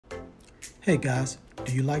Hey guys,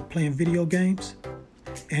 do you like playing video games?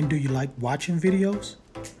 And do you like watching videos?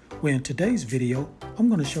 Well, in today's video, I'm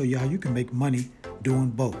going to show you how you can make money doing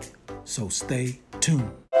both. So stay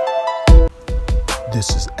tuned.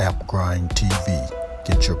 This is App Grind TV.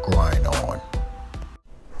 Get your grind on.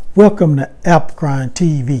 Welcome to App Grind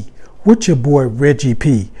TV with your boy Reggie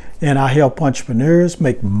P. And I help entrepreneurs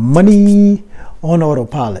make money on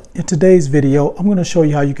autopilot. In today's video, I'm going to show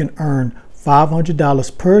you how you can earn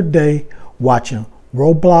 $500 per day watching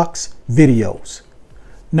Roblox videos.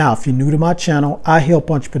 Now, if you're new to my channel, I help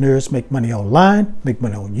entrepreneurs make money online, make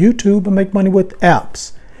money on YouTube, and make money with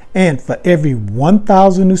apps. And for every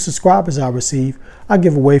 1,000 new subscribers I receive, I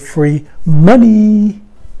give away free money.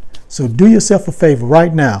 So do yourself a favor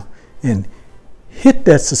right now and hit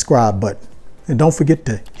that subscribe button. And don't forget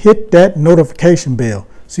to hit that notification bell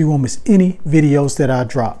so you won't miss any videos that I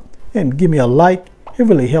drop. And give me a like. It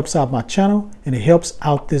really helps out my channel, and it helps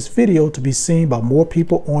out this video to be seen by more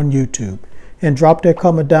people on YouTube. And drop that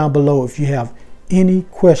comment down below if you have any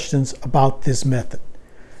questions about this method.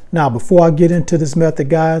 Now, before I get into this method,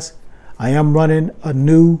 guys, I am running a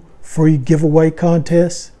new free giveaway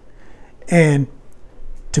contest. And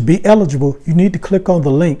to be eligible, you need to click on the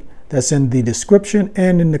link that's in the description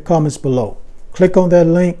and in the comments below. Click on that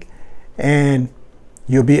link and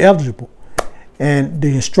you'll be eligible. And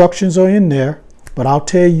the instructions are in there. But I'll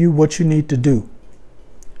tell you what you need to do.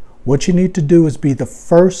 What you need to do is be the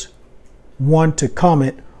first one to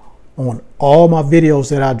comment on all my videos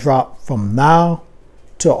that I drop from now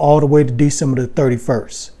to all the way to December the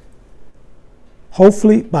 31st.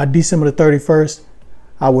 Hopefully by December the 31st,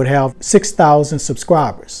 I would have 6,000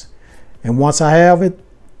 subscribers. And once I have it,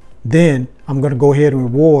 then I'm going to go ahead and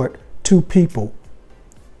reward 2 people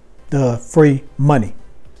the free money.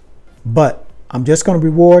 But I'm just going to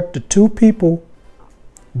reward the 2 people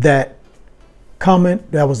that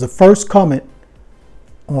was the first comment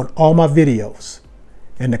on all my videos.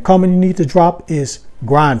 And the comment you need to drop is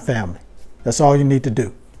Grind Family. That's all you need to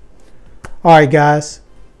do. All right, guys,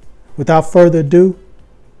 without further ado,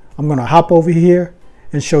 I'm going to hop over here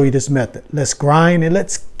and show you this method. Let's grind and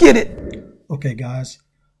let's get it. Okay, guys,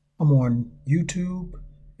 I'm on YouTube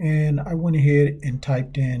and I went ahead and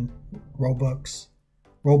typed in Roblox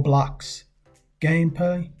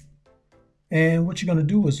gameplay. And what you're going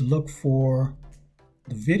to do is look for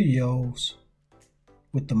the videos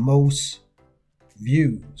with the most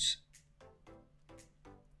views.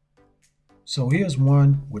 So here's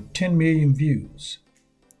one with 10 million views.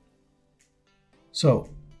 So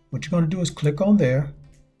what you're going to do is click on there.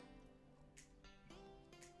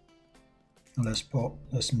 And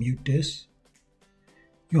let's mute this.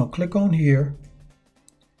 You're going to click on here.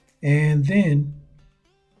 And then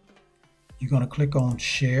you're going to click on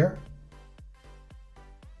share.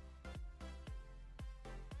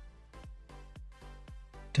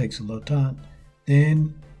 Takes a little time.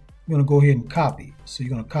 Then you're going to go ahead and copy. So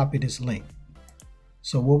you're going to copy this link.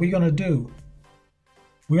 So what we're going to do,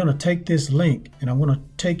 we're going to take this link and I'm going to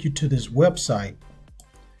take you to this website.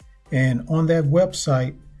 And on that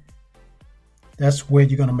website, that's where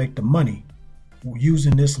you're going to make the money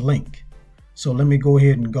using this link. So let me go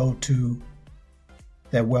ahead and go to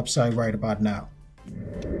that website right about now.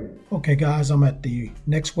 Okay, guys, I'm at the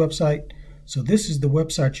next website. So this is the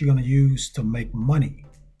website you're going to use to make money.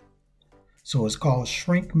 So it's called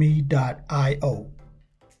shrinkme.io.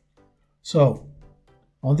 So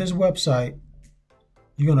on this website,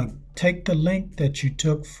 you're going to take the link that you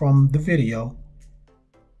took from the video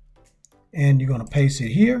and you're going to paste it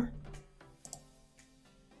here.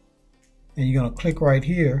 And you're going to click right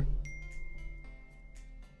here.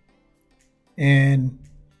 And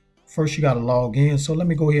first you got to log in. So let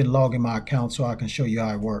me go ahead and log in my account so I can show you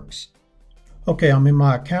how it works. Okay, I'm in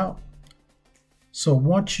my account. So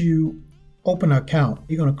once you open an account,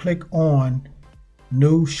 you're going to click on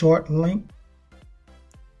new short link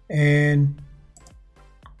and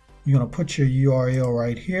you're going to put your URL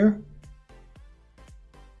right here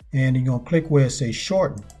and you're going to click where it says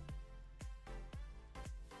shorten.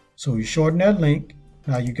 So you shorten that link.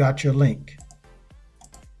 Now you got your link.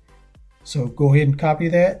 So go ahead and copy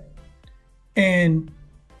that. And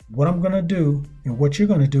what I'm going to do and what you're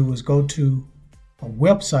going to do is go to a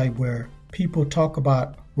website where people talk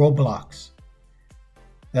about Roblox.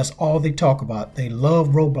 That's all they talk about. They love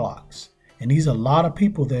Roblox. And these a lot of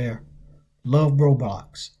people there love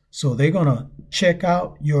Roblox. So they're going to check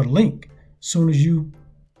out your link as soon as you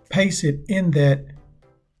paste it in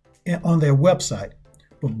on their website.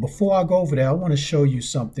 But before I go over there, I want to show you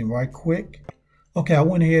something right quick. Okay, I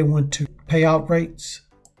went ahead and went to payout rates.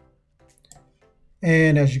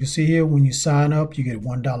 And as you can see here, when you sign up, you get a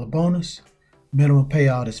 $1 bonus. Minimum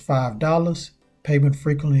payout is $5. Payment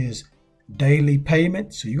frequently is daily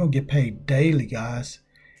payment. So you're going to get paid daily, guys.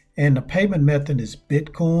 And the payment method is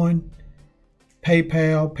Bitcoin,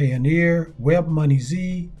 PayPal, Payoneer,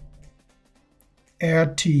 WebMoneyZ,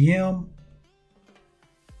 AirTM,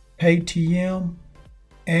 PayTM,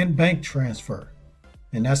 and bank transfer.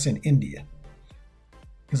 And that's in India.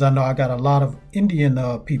 Because I know I got a lot of Indian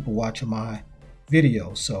people watching my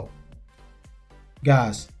videos. So,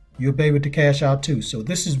 guys, you'll be able to cash out too. So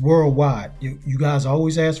this is worldwide. You guys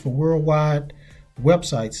always ask for worldwide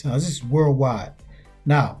websites. Now, this is worldwide.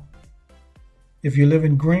 Now, if you live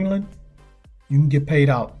in Greenland, you can get paid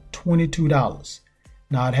out $22.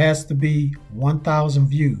 Now, it has to be 1,000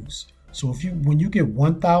 views. So when you get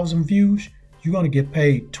 1,000 views, you're going to get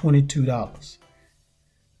paid $22.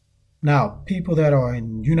 Now, people that are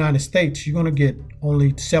in United States, you're going to get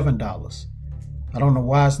only $7. I don't know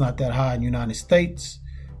why it's not that high in the United States,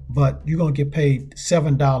 but you're going to get paid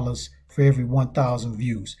 $7 for every 1,000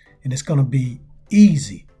 views. And it's going to be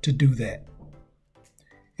easy to do that.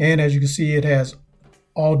 And as you can see, it has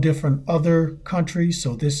all different other countries.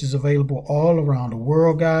 So this is available all around the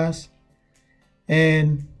world, guys.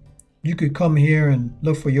 And you could come here and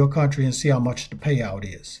look for your country and see how much the payout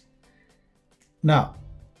is. Now,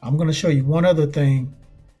 I'm going to show you one other thing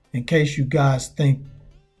in case you guys think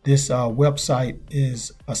this website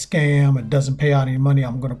is a scam. It doesn't pay out any money.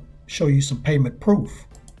 I'm going to show you some payment proof.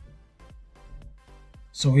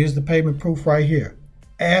 So here's the payment proof right here.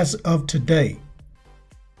 As of today,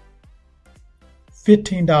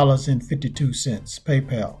 $15.52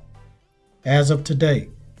 PayPal. As of today,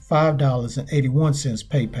 $5.81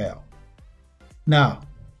 PayPal. Now,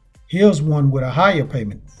 here's one with a higher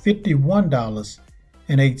payment,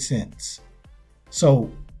 $51.08.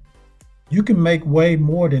 So you can make way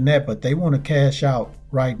more than that, but they want to cash out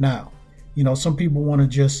right now. You know, some people want to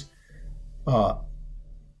just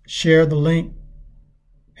share the link,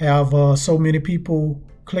 have so many people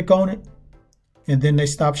click on it, and then they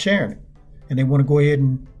stop sharing it. And they want to go ahead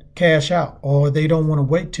and cash out. Or they don't want to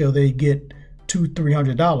wait till they get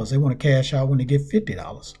 $200-300. They want to cash out when they get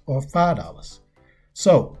 $50 or $5.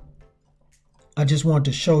 So I just wanted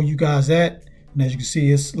to show you guys that. And as you can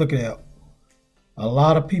see, look at that. A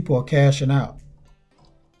lot of people are cashing out.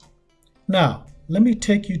 Now, let me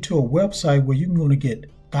take you to a website where you're going to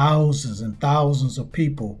get thousands and thousands of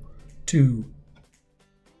people to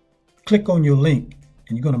click on your link,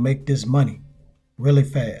 and you're going to make this money really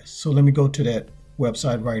fast. So let me go to that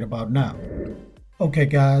website right about now. Okay,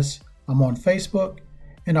 guys, I'm on Facebook,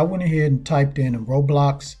 and I went ahead and typed in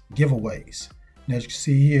Roblox giveaways. And as you can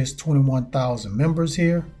see, here's 21,000 members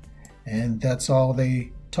here, and that's all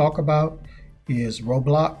they talk about is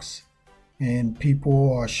Roblox. And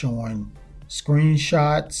people are showing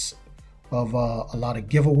screenshots of a lot of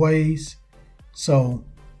giveaways. So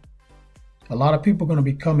a lot of people are going to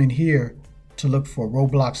be coming here to look for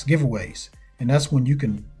Roblox giveaways. And that's when you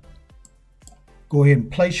can go ahead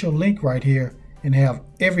and place your link right here and have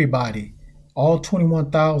everybody, all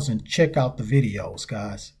 21,000, check out the videos,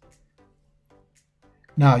 guys.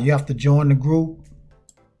 Now you have to join the group.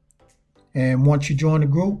 And once you join the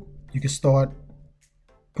group, you can start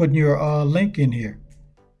putting your link in here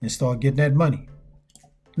and start getting that money.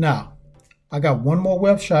 Now, I got one more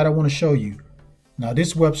website I want to show you. Now,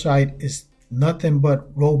 this website is nothing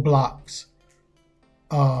but Roblox.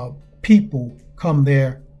 People come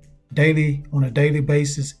there daily, on a daily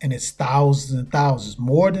basis, and it's thousands and thousands,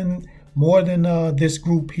 more than this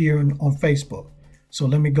group here on Facebook. So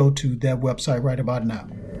let me go to that website right about now.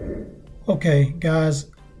 Okay, guys,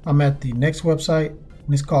 I'm at the next website,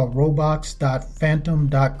 and it's called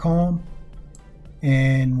roblox.phantom.com.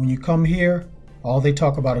 And when you come here, all they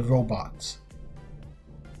talk about is Roblox.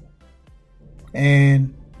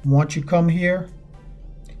 And once you come here,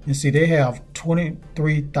 and see, they have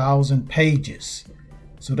 23,000 pages.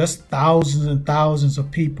 So that's thousands and thousands of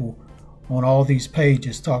people on all these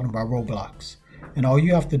pages talking about Roblox. And all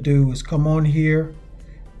you have to do is come on here,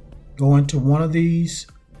 go into one of these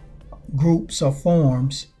groups or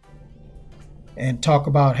forums, and talk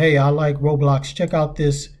about, hey, I like Roblox, check out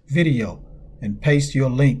this video, and paste your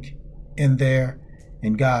link in there.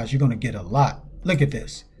 And guys, you're going to get a lot. Look at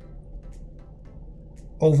this.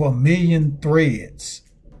 Over 1 million threads.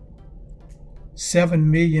 7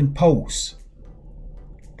 million posts.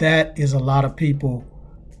 That is a lot of people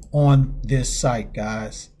on this site,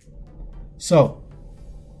 guys. So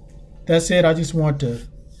that's it. I just want to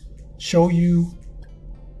show you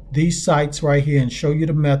these sites right here and show you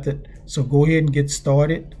the method. So go ahead and get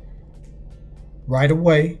started right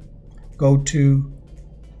away. Go to,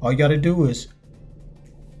 all you got to do is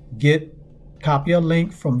copy a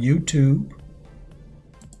link from YouTube,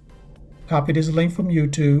 Copy this link from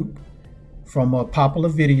YouTube, from a popular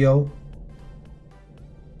video.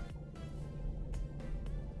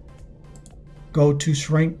 Go to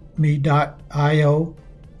shrinkme.io,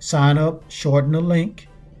 sign up, shorten the link,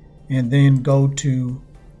 and then you can go to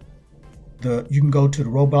the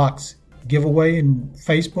Roblox giveaway in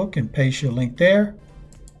Facebook and paste your link there,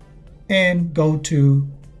 and go to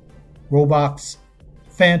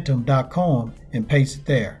robloxphantom.com and paste it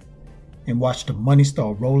there, and watch the money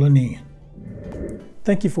start rolling in.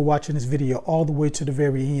 Thank you for watching this video all the way to the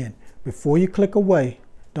very end. Before you click away,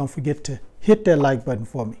 don't forget to hit that like button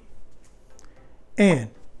for me, and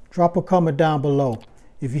drop a comment down below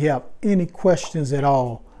if you have any questions at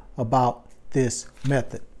all about this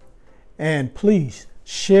method. And please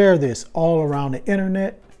share this all around the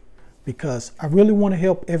internet, because I really want to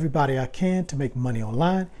help everybody I can to make money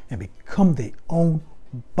online and become their own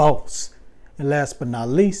boss. And last but not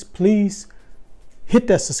least, please hit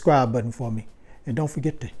that subscribe button for me, and don't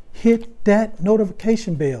forget to hit that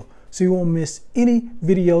notification bell so you won't miss any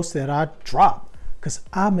videos that I drop, because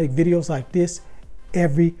I make videos like this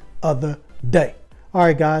every other day. All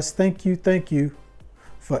right, guys, thank you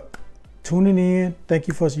for tuning in. Thank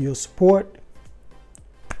you for your support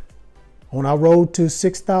on our road to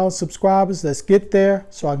 6,000 subscribers. Let's get there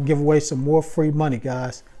so I can give away some more free money,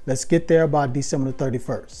 guys. Let's get there by December the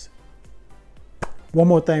 31st. One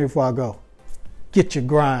more thing before I go. Get your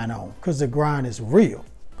grind on, because the grind is real.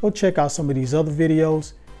 Go check out some of these other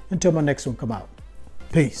videos until my next one come out.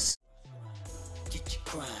 Peace. Get your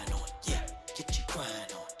grind on, yeah. Get your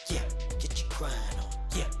grind on, yeah. Get your grind on.